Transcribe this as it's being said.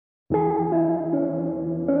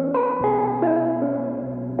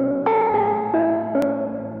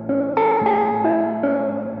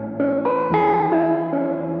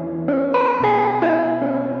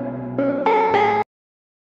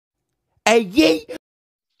yay.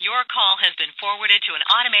 Your call has been forwarded to an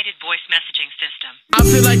automated voice messaging system. I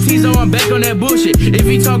feel like Tizo, I'm back on that bullshit. If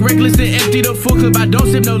he talk reckless and empty the full clip, I don't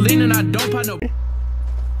sip no lean and I don't pop no.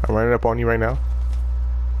 I'm running up on you right now.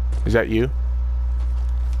 Is that you?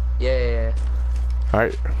 Yeah.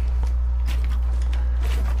 Alright.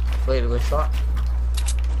 Wait, we shot.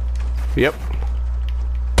 Yep.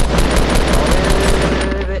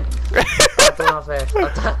 Wait. I don't have a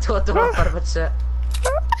permit.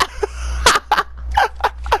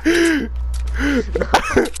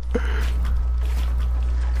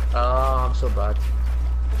 Oh, I'm so bad.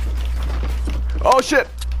 Oh shit!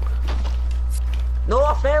 No,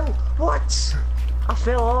 I fell! What? I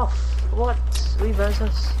fell off. What? Leave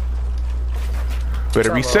business.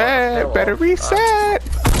 Better reset! Better reset!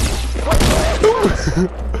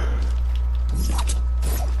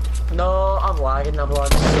 No, I'm lagging so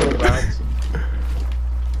bad.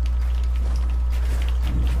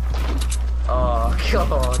 Oh,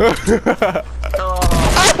 come on. Oh,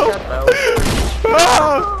 I can't build.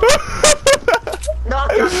 No, I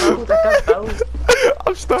can't build.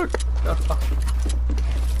 I'm stuck.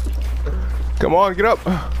 Come on, get up.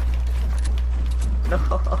 No.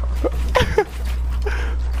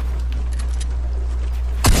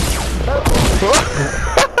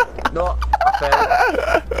 No, I fell.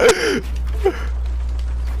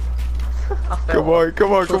 Come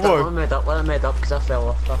on. Let me made up because I fell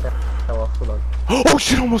off. Hold on. Oh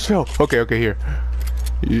shit, almost fell. Okay, here.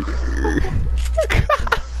 Yeah,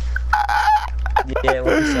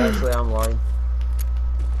 what you said, actually, I'm lying.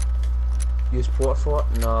 Use port for it?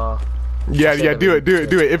 No. Yeah, do it.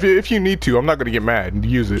 If you need to, I'm not gonna get mad.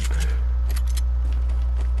 Use it.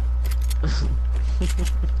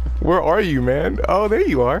 Where are you, man? Oh, there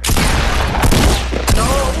you are. No!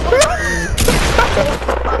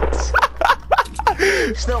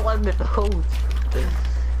 It's not letting me build.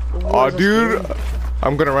 Oh, dude,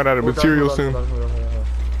 I'm gonna run out of material soon.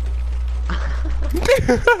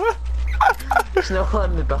 It's not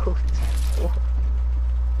letting me build.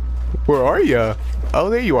 Where are ya? Oh,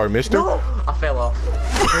 there you are, mister. No! I fell off.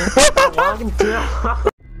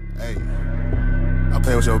 Hey, I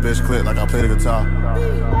play with your bitch clip like I play the guitar.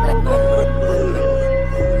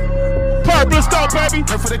 Purple stop, baby.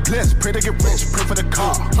 Pray for the glitz, pray to get rich, pray for the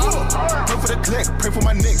car. Pray for the click, pray for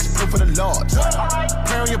my nicks, pray for the lords.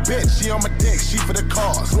 Pray on your bitch, she on my dick, she for the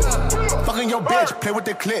cause. Fucking your bitch, play with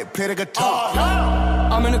the clip, play the guitar.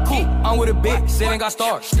 I'm in the coupe, I'm with a bitch, saying got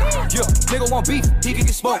stars. Yeah, nigga want beef, he can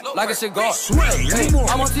get smoked like a cigar. Hey,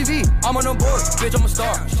 I'm on TV, I'm on the board, bitch, I'm a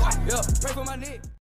star. Yeah, pray for my nigga.